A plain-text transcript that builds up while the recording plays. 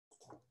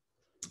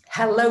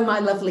Hello, my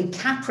lovely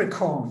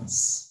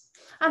Capricorns,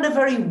 and a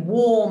very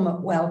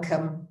warm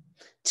welcome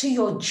to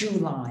your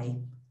July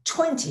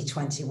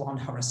 2021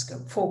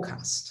 horoscope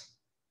forecast.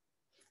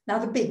 Now,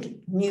 the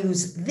big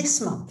news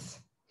this month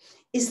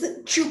is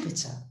that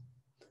Jupiter,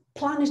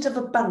 planet of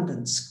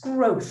abundance,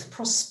 growth,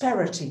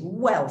 prosperity,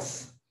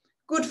 wealth,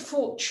 good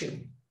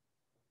fortune,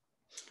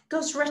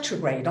 goes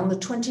retrograde on the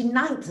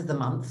 29th of the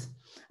month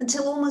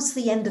until almost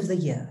the end of the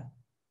year.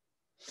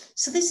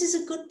 So this is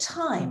a good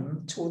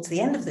time towards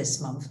the end of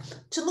this month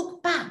to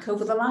look back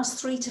over the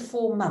last 3 to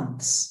 4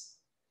 months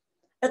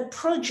at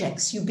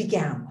projects you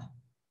began,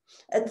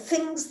 at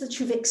things that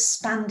you've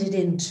expanded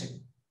into,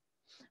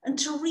 and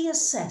to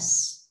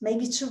reassess,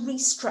 maybe to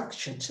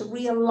restructure, to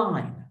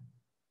realign,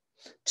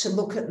 to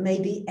look at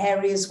maybe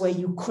areas where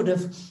you could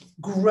have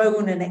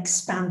grown and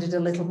expanded a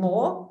little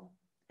more,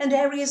 and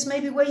areas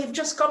maybe where you've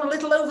just gone a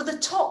little over the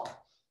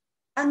top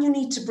and you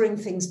need to bring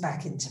things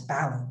back into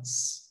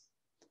balance.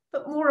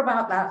 But more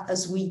about that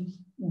as we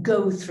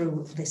go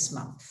through this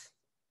month.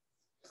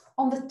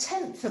 On the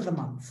 10th of the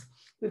month,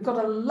 we've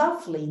got a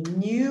lovely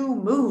new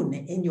moon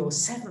in your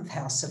 7th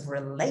house of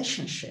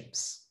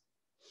relationships.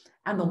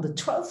 And on the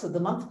 12th of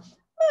the month,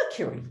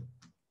 Mercury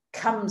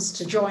comes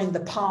to join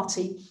the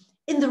party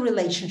in the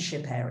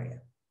relationship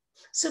area.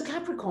 So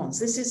Capricorns,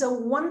 this is a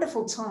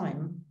wonderful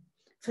time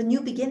for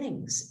new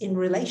beginnings in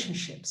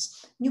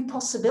relationships, new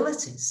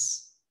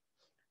possibilities,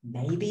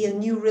 maybe a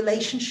new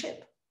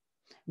relationship,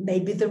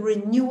 maybe the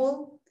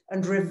renewal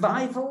and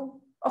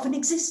revival of an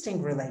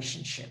existing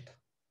relationship.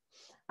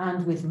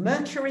 And with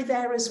Mercury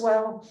there as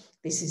well,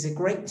 this is a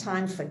great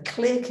time for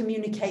clear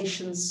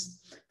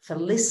communications, for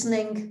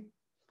listening,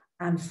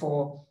 and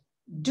for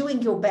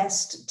doing your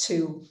best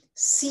to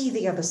see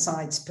the other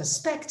side's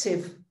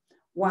perspective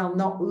while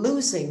not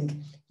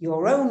losing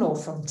your own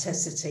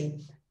authenticity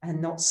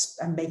and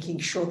making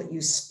sure that you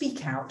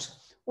speak out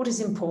what is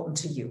important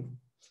to you.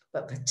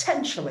 But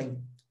potentially,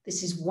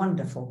 this is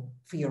wonderful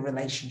for your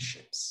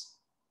relationships.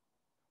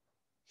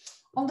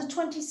 On the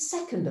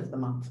 22nd of the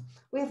month,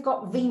 we have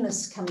got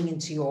Venus coming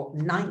into your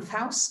 9th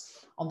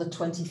house. On the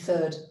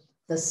 23rd,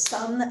 the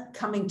Sun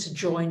coming to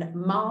join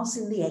Mars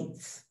in the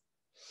 8th.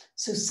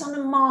 So Sun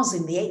and Mars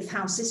in the 8th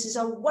house, this is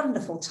a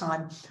wonderful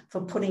time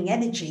for putting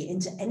energy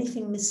into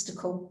anything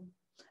mystical,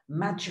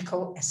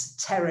 magical,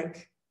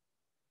 esoteric.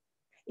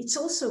 It's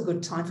also a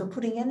good time for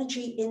putting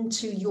energy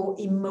into your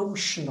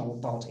emotional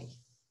body,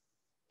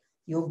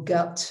 your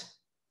gut,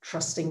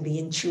 trusting the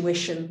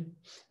intuition,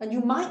 and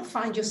you might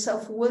find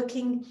yourself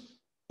working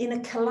in a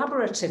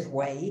collaborative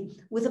way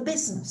with a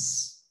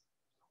business,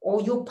 or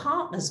your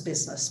partner's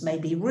business may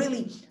be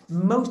really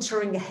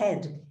motoring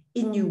ahead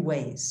in new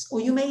ways,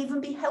 or you may even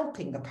be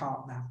helping the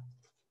partner.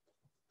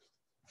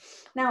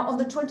 Now, on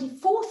the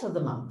 24th of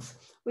the month,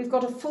 we've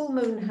got a full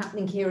moon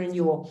happening here in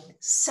your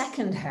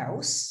 2nd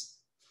house.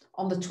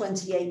 On the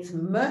 28th,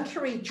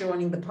 Mercury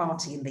joining the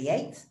party in the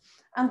 8th,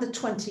 and the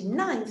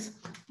 29th,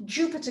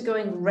 Jupiter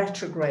going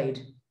retrograde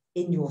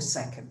in your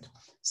 2nd.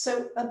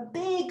 So a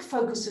big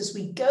focus as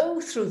we go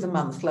through the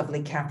month,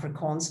 lovely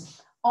Capricorns,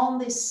 on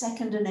this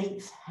 2nd and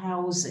 8th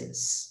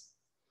houses.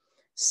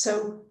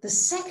 So the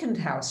 2nd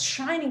house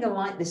shining a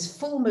light, this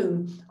full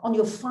moon, on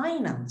your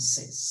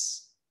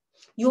finances,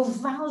 your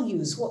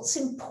values, what's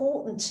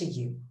important to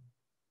you.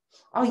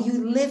 Are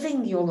you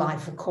living your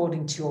life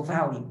according to your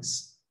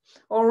values?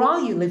 Or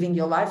are you living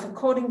your life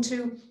according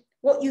to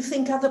what you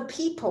think other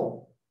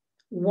people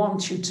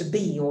want you to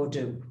be or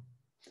do?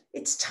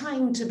 It's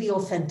time to be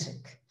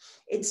authentic.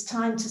 It's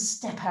time to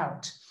step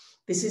out.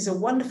 This is a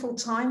wonderful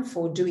time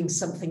for doing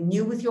something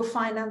new with your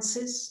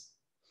finances.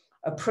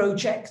 A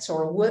project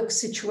or a work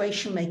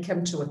situation may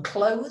come to a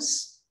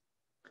close,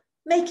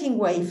 making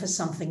way for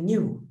something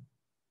new.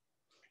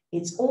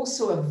 It's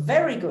also a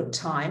very good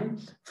time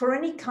for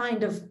any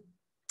kind of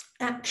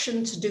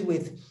action to do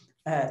with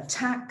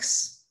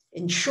tax,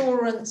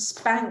 insurance,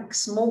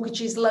 banks,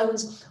 mortgages,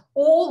 loans,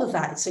 all of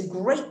that. It's a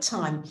great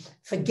time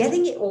for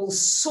getting it all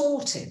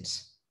sorted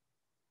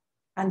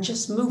and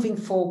just moving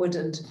forward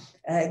and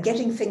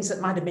getting things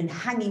that might have been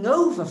hanging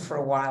over for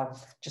a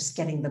while, just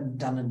getting them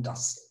done and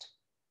dusted.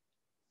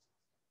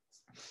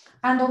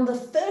 And on the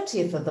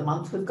 30th of the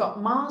month, we've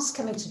got Mars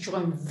coming to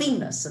join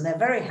Venus, and they're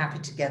very happy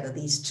together,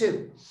 these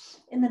two,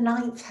 in the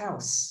 9th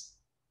house.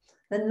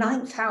 The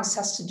 9th house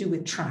has to do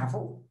with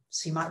travel.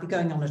 So you might be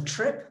going on a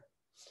trip.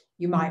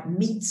 You might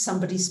meet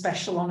somebody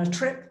special on a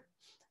trip,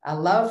 a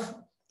love,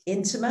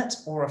 intimate,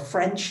 or a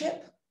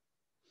friendship.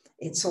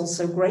 It's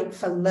also great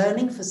for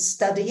learning, for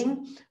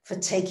studying, for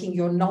taking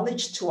your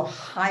knowledge to a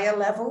higher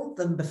level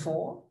than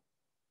before.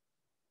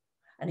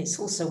 And it's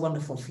also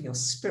wonderful for your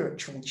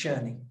spiritual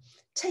journey,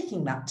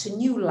 taking that to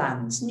new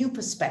lands, new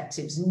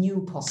perspectives,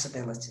 new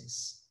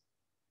possibilities.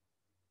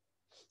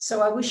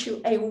 So I wish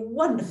you a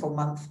wonderful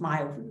month,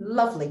 my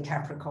lovely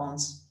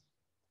Capricorns.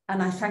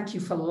 And I thank you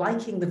for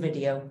liking the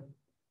video,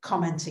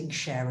 commenting,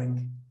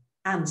 sharing,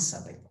 and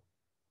subbing.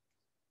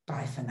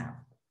 Bye for now.